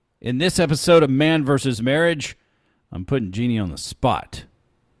In this episode of Man vs. Marriage, I'm putting Jeannie on the spot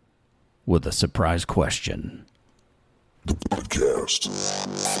with a surprise question. The podcast.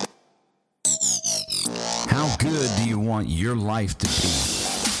 How good do you want your life to be?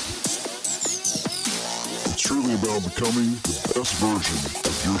 It's truly about becoming the best version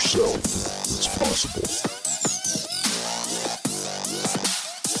of yourself that's possible.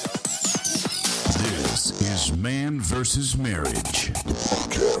 This is Man vs. Marriage. The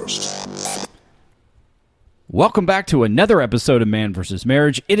podcast. Welcome back to another episode of Man vs.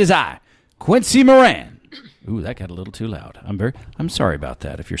 Marriage. It is I, Quincy Moran. Ooh, that got a little too loud. I'm sorry about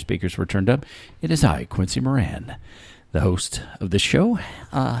that if your speakers were turned up. It is I, Quincy Moran, the host of this show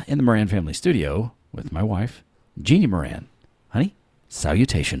in the Moran family studio with my wife, Jeannie Moran. Honey,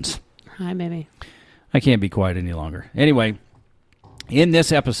 salutations. Hi, baby. I can't be quiet any longer. Anyway, in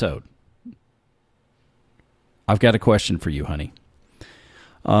this episode, I've got a question for you, honey.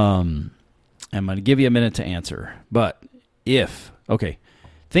 I'm going to give you a minute to answer. But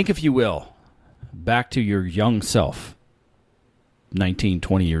think if you will, back to your young self, 19,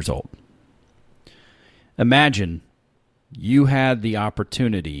 20 years old. Imagine you had the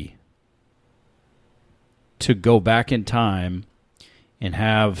opportunity to go back in time and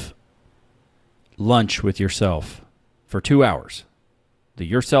have lunch with yourself for 2 hours. The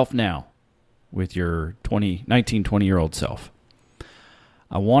yourself now with your 19, 20-year-old self.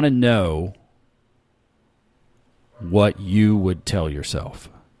 I want to know what you would tell yourself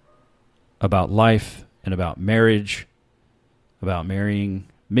about life and about marriage, about marrying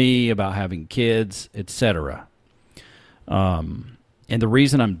me, about having kids, etc. And the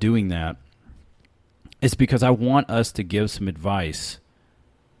reason I'm doing that is because I want us to give some advice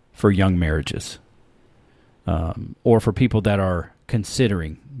for young marriages, or for people that are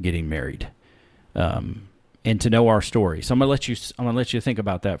considering getting married, and to know our story. So I'm gonna let you think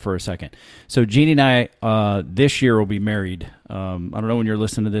about that for a second. So Jeannie and I this year will be married. I don't know when you're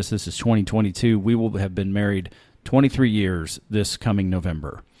listening to this. This is 2022. We will have been married 23 years this coming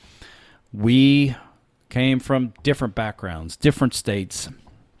November. We came from different backgrounds, different states,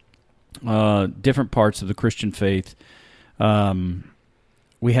 different parts of the Christian faith.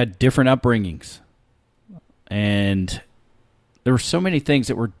 We had different upbringings, and there were so many things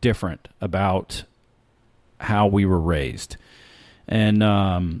that were different about how we were raised.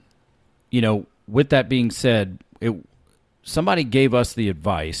 And, with that being said, somebody gave us the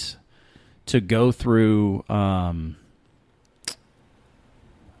advice to go through,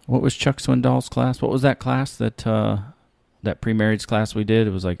 what was Chuck Swindoll's class? What was that class that pre-marrieds class we did?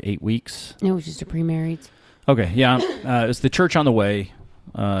 It was like 8 weeks. It was just a pre-marrieds. Okay. Yeah. It's the Church on the Way,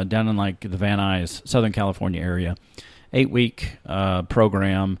 down in like the Van Nuys, Southern California area. 8-week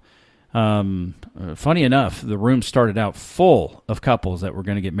program. Funny enough, the room started out full of couples that were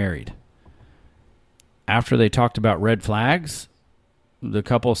going to get married. After they talked about red flags, the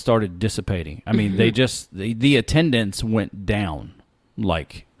couple started dissipating. I mean, the attendance went down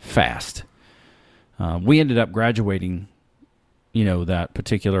like fast. We ended up graduating, that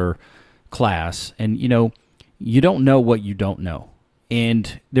particular class, and you don't know what you don't know.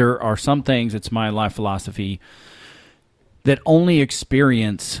 And there are some things, it's my life philosophy, that only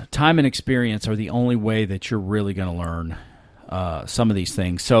time and experience are the only way that you're really going to learn some of these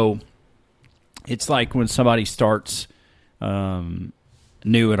things. So it's like when somebody starts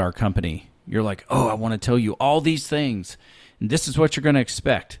new at our company, you're like, oh, I want to tell you all these things, and this is what you're going to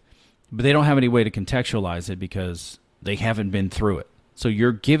expect. But they don't have any way to contextualize it because they haven't been through it. So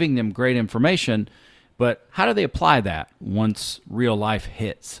you're giving them great information, but how do they apply that once real life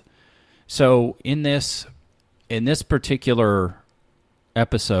hits? So in this particular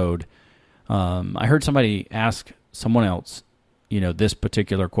episode, I heard somebody ask someone else, this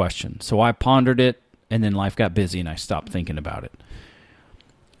particular question. So I pondered it, and then life got busy, and I stopped thinking about it.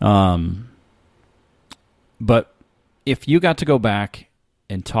 But if you got to go back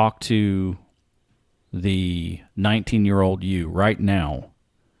and talk to the 19-year-old you right now,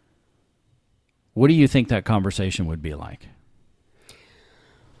 what do you think that conversation would be like?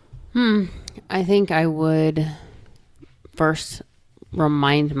 I think I would first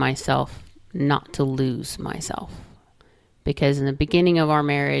remind myself not to lose myself. Because in the beginning of our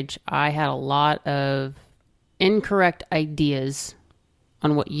marriage, I had a lot of incorrect ideas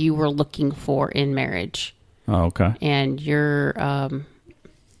on what you were looking for in marriage. Oh, okay. And your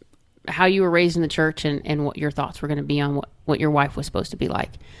how you were raised in the church and what your thoughts were going to be on what your wife was supposed to be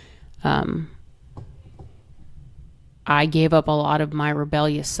like. I gave up a lot of my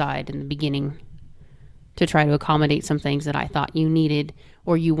rebellious side in the beginning to try to accommodate some things that I thought you needed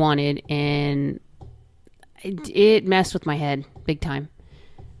or you wanted, and it messed with my head big time.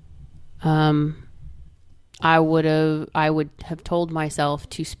 I would have told myself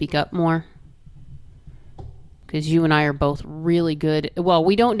to speak up more, because you and I are both really good. Well,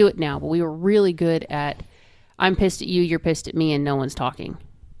 we don't do it now, but we were really good at, I'm pissed at you, you're pissed at me, and no one's talking.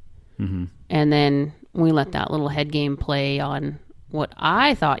 Mm-hmm. And then we let that little head game play on what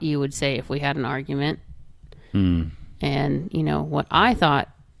I thought you would say if we had an argument. And, you know, what I thought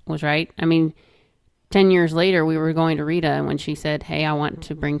was right. I mean, 10 years later, we were going to Rita, and when she said, hey, I want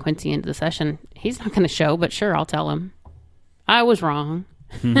to bring Quincy into the session, he's not going to show, but sure, I'll tell him. I was wrong.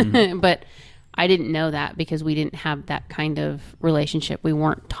 But I didn't know that because we didn't have that kind of relationship. We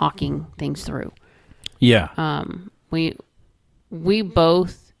weren't talking things through. Yeah. We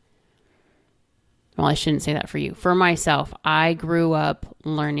both, well, I shouldn't say that for you. For myself, I grew up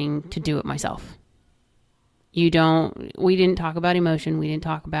learning to do it myself. We didn't talk about emotion. We didn't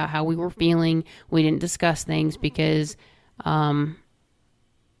talk about how we were feeling. We didn't discuss things because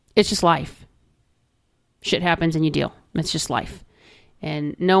it's just life. Shit happens and you deal. It's just life.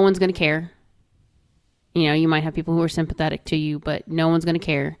 And no one's going to care. You know, you might have people who are sympathetic to you, but no one's going to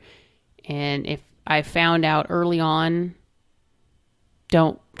care. And if I found out early on,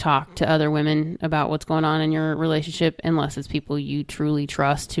 don't talk to other women about what's going on in your relationship unless it's people you truly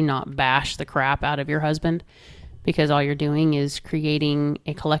trust, to not bash the crap out of your husband, because all you're doing is creating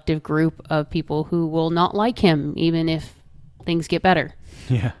a collective group of people who will not like him even if things get better.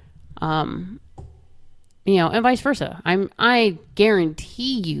 Yeah. You know, and vice versa. I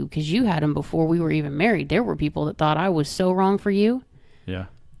guarantee you, because you had him before we were even married, there were people that thought I was so wrong for you. Yeah.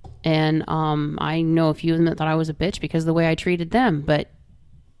 And I know a few of them that thought I was a bitch because of the way I treated them, but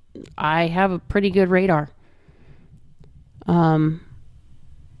I have a pretty good radar. I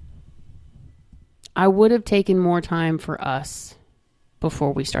would have taken more time for us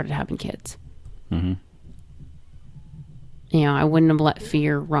before we started having kids. Mm-hmm. You know, I wouldn't have let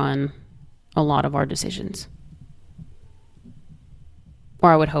fear run a lot of our decisions.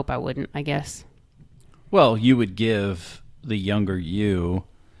 Or I would hope I wouldn't, I guess. Well, you would give the younger you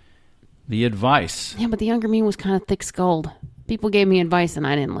the advice. Yeah, but the younger me was kind of thick-skulled. People gave me advice and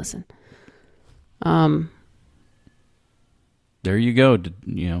I didn't listen. There you go.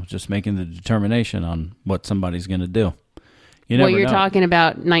 You know, just making the determination on what somebody's going to do. You never You're know. talking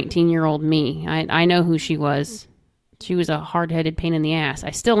about 19-year-old me. I know who she was. She was a hard-headed pain in the ass.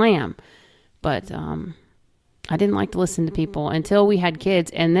 I still am. But I didn't like to listen to people until we had kids.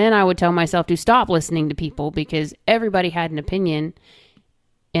 And then I would tell myself to stop listening to people because everybody had an opinion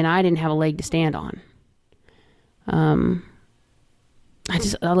and I didn't have a leg to stand on.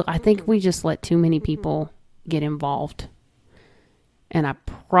 I think we just let too many people get involved. And I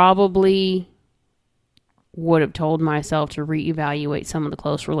probably would have told myself to reevaluate some of the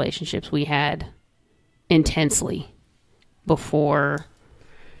close relationships we had intensely before.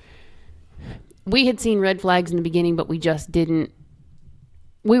 We had seen red flags in the beginning, but we just didn't.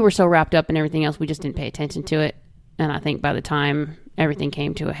 We were so wrapped up in everything else, we just didn't pay attention to it. And I think by the time everything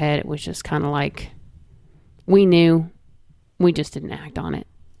came to a head, it was just kind of like we knew, we just didn't act on it,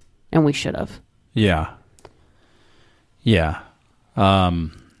 and we should have. Yeah. Yeah. I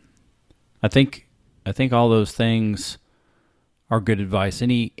think all those things are good advice.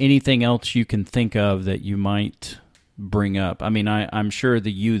 Anything else you can think of that you might bring up? I mean, I'm sure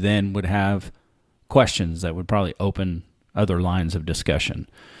that you then would have questions that would probably open other lines of discussion.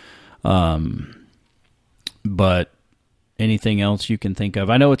 But anything else you can think of?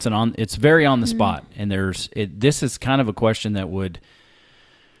 I know it's very on the spot, and this is kind of a question that would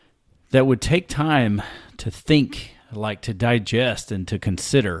take time to think, like to digest and to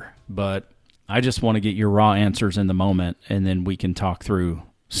consider, but I just want to get your raw answers in the moment, and then we can talk through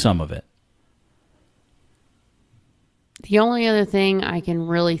some of it. The only other thing I can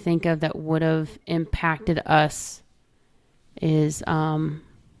really think of that would have impacted us is I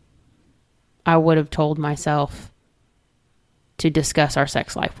would have told myself to discuss our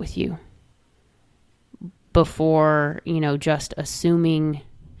sex life with you before, just assuming.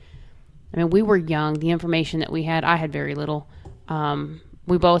 I mean, we were young. The information that we had, I had very little.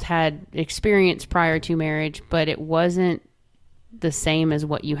 We both had experience prior to marriage, but it wasn't the same as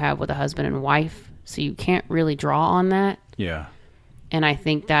what you have with a husband and wife. So you can't really draw on that. Yeah. And I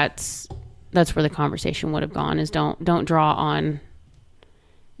think that's where the conversation would have gone, is don't draw on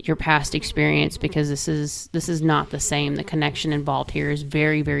your past experience, because this is not the same. The connection involved here is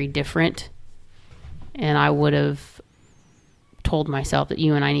very, very different. And I would have told myself that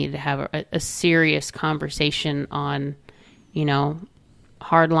you and I needed to have a serious conversation on,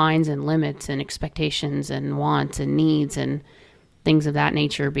 hard lines and limits and expectations and wants and needs and things of that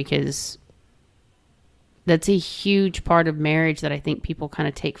nature, because that's a huge part of marriage that I think people kind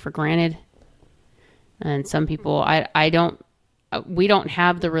of take for granted. And some people, we don't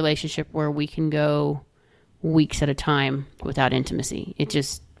have the relationship where we can go weeks at a time without intimacy.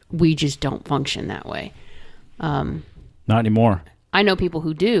 We just don't function that way. Not anymore. I know people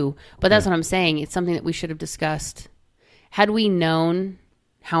who do, but that's what I'm saying. It's something that we should have discussed. Had we known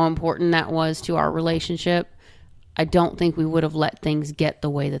how important that was to our relationship, I don't think we would have let things get the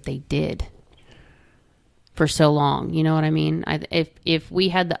way that they did for so long. You know what I mean? If we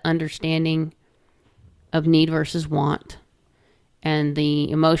had the understanding of need versus want and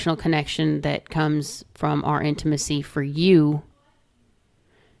the emotional connection that comes from our intimacy for you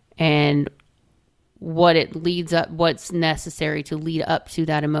and what's necessary to lead up to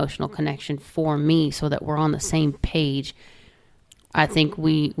that emotional connection for me so that we're on the same page, I think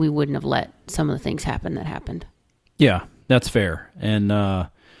we wouldn't have let some of the things happen that happened. Yeah, that's fair. And,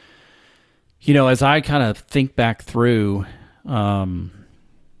 as I kind of think back through,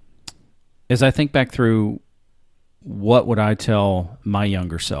 what would I tell my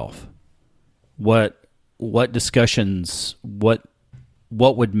younger self? What discussions, what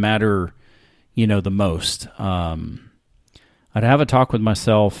would matter, the most? I'd have a talk with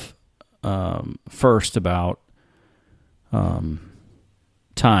myself first about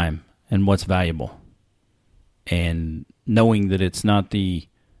time and what's valuable, and knowing now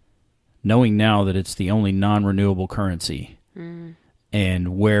that it's the only non-renewable currency,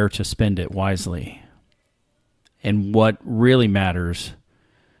 and where to spend it wisely, and what really matters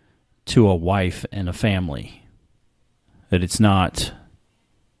to a wife and a family. That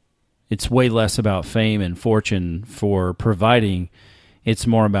it's way less about fame and fortune for providing. It's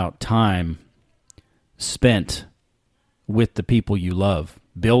more about time spent with the people you love,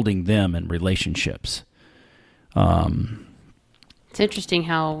 building them in relationships. It's interesting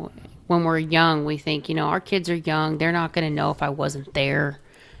how when we're young, we think, our kids are young. They're not going to know if I wasn't there.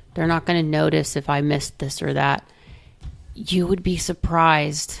 They're not going to notice if I missed this or that. You would be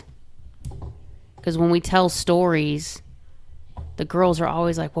surprised. Because when we tell stories, the girls are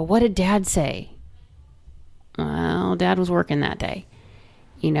always like, well, what did Dad say? Well, Dad was working that day.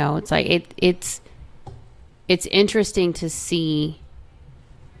 It's like, it's interesting to see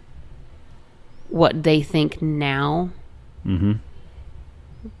what they think now. Mm-hmm.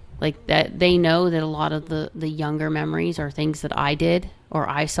 Like that, they know that a lot of the younger memories are things that I did or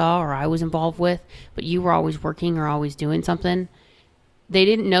I saw or I was involved with, but you were always working or always doing something. They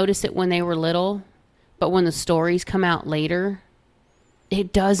didn't notice it when they were little, but when the stories come out later,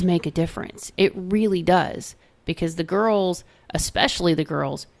 it does make a difference. It really does, because the girls, especially the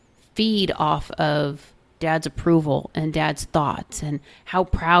girls, feed off of Dad's approval and Dad's thoughts and how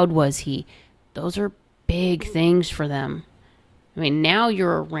proud was he. Those are big things for them. I mean, now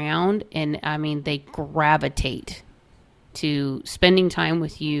you're around, and they gravitate to spending time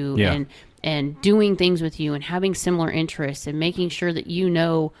with you and doing things with you and having similar interests and making sure that you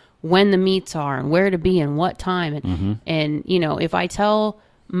know when the meets are and where to be and what time. And if I tell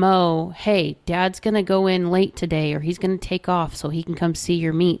Mo, hey, Dad's going to go in late today or he's going to take off so he can come see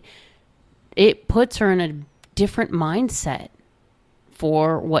your meet, it puts her in a different mindset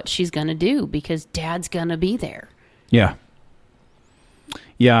for what she's going to do because Dad's going to be there. Yeah.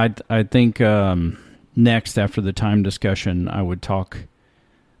 Yeah, I think next, after the time discussion, I would talk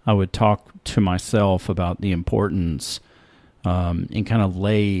to myself about the importance and kind of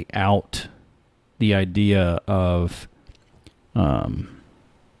lay out the idea of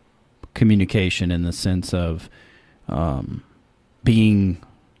communication in the sense of being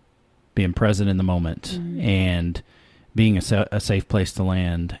present in the moment and being a safe place to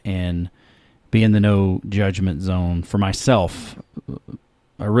land and be in the no judgment zone. For myself,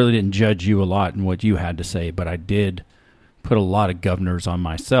 I really didn't judge you a lot in what you had to say, but I did put a lot of governors on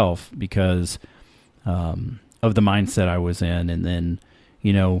myself because of the mindset I was in. And then,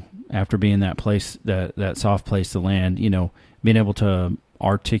 after being that place, that soft place to land, being able to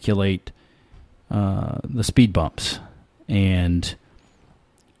articulate the speed bumps and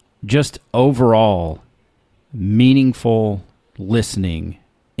just overall meaningful listening,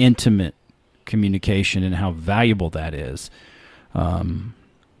 intimate communication, and how valuable that is.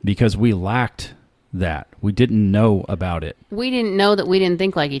 Because we lacked that. We didn't know about it. We didn't know that we didn't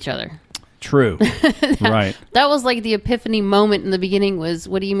think like each other. True. Right. That was like the epiphany moment in the beginning was,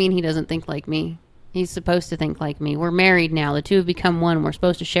 what do you mean he doesn't think like me? He's supposed to think like me. We're married now. The two have become one. We're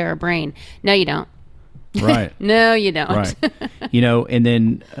supposed to share a brain. No, you don't. Right. No, you don't. Right. And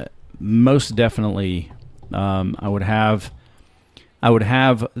then most definitely I would have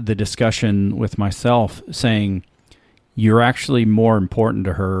the discussion with myself saying, you're actually more important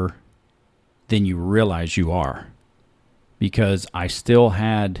to her than you realize you are. Because I still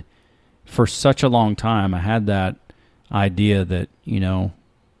had, for such a long time, I had that idea that, you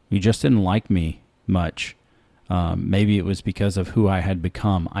just didn't like me much. Maybe it was because of who I had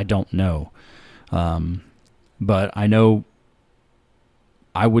become. I don't know. But I know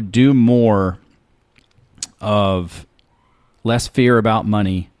I would do more of less fear about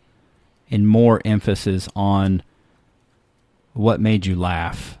money and more emphasis on what made you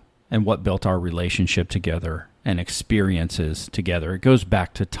laugh and what built our relationship together and experiences together. It goes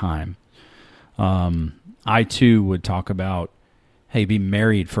back to time. I too would talk about, hey, be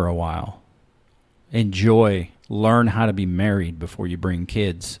married for a while. Learn how to be married before you bring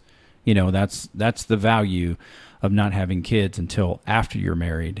kids. That's the value of not having kids until after you're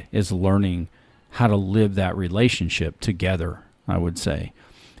married, is learning how to live that relationship together, I would say,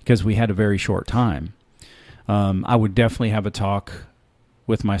 because we had a very short time. I would definitely have a talk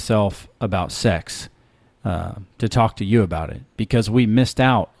with myself about sex, to talk to you about it, because we missed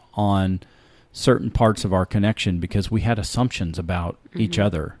out on certain parts of our connection because we had assumptions about each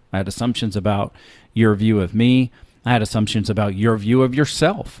other. I had assumptions about your view of me. I had assumptions about your view of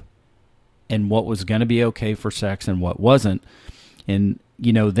yourself and what was going to be okay for sex and what wasn't. And,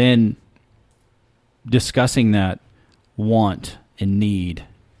 then discussing that want and need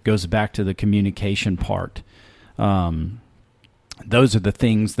goes back to the communication part. Those are the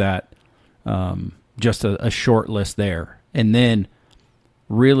things that, just a short list there. And then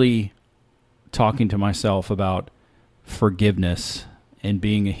really talking to myself about forgiveness and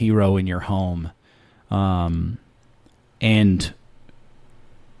being a hero in your home. And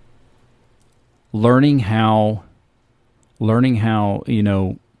learning how,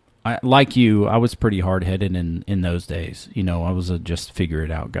 like you, I was pretty hard-headed in those days. I was a just figure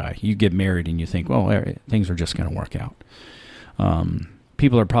it out guy. You get married and you think, well, things are just going to work out.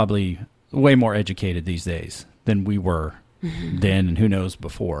 People are probably way more educated these days than we were then, and who knows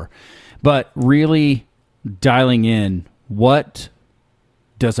before. But really dialing in, what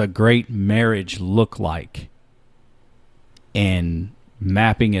does a great marriage look like? And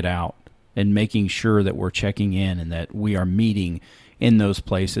mapping it out and making sure that we're checking in and that we are meeting in those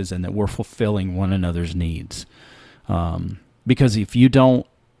places and that we're fulfilling one another's needs. Because if you don't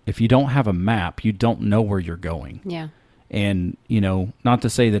have a map, you don't know where you're going. Yeah. And, not to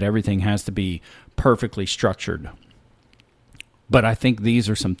say that everything has to be perfectly structured, but I think these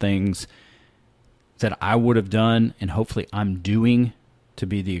are some things that I would have done and hopefully I'm doing to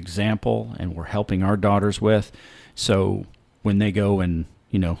be the example, and we're helping our daughters with. So when they go and,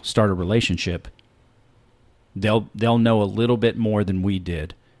 start a relationship, they'll know a little bit more than we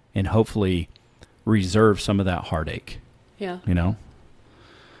did, and hopefully reserve some of that heartache. Yeah.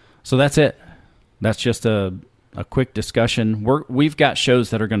 So that's it. That's just a quick discussion. We've got shows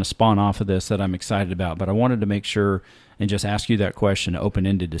that are going to spawn off of this that I'm excited about, but I wanted to make sure and just ask you that question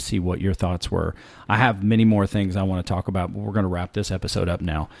open-ended to see what your thoughts were. I have many more things I want to talk about, but we're going to wrap this episode up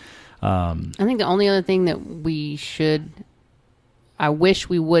now. I think the only other thing that I wish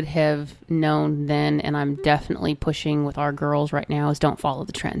we would have known then, and I'm definitely pushing with our girls right now, is don't follow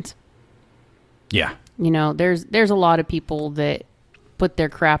the trends. Yeah. There's a lot of people that put their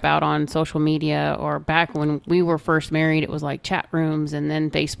crap out on social media, or back when we were first married, it was like chat rooms, and then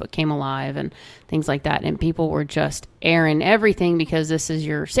Facebook came alive and things like that. And people were just airing everything because this is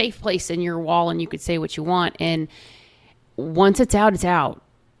your safe place and your wall and you could say what you want. And once it's out, it's out.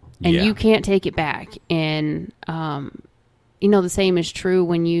 And you can't take it back. And, the same is true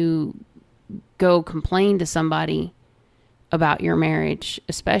when you go complain to somebody about your marriage,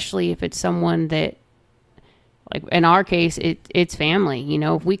 especially if it's someone that, like in our case, it's family.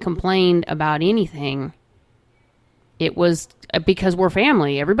 If we complained about anything, it was because we're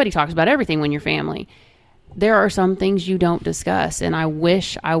family. Everybody talks about everything when you're family. There are some things you don't discuss, and I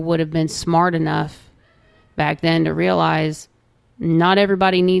wish I would have been smart enough back then to realize not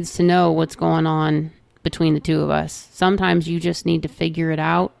everybody needs to know what's going on between the two of us. Sometimes you just need to figure it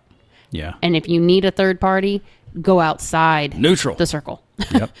out. Yeah. And if you need a third party, go outside neutral the circle.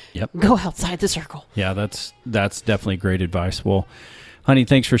 Yep. Go outside the circle. Yeah, that's definitely great advice. Well, honey,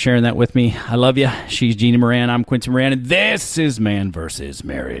 thanks for sharing that with me. I love you. She's Jeannie Moran. I'm Quincy Moran, and this is Man vs.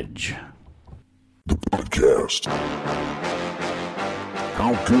 Marriage, the podcast.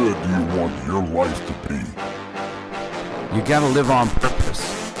 How good do you want your life to be? You gotta live on purpose,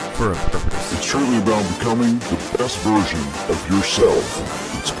 for a purpose. It's truly about becoming the best version of yourself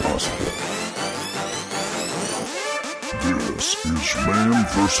that's possible. This is Man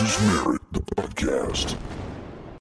vs. Marriage, the podcast.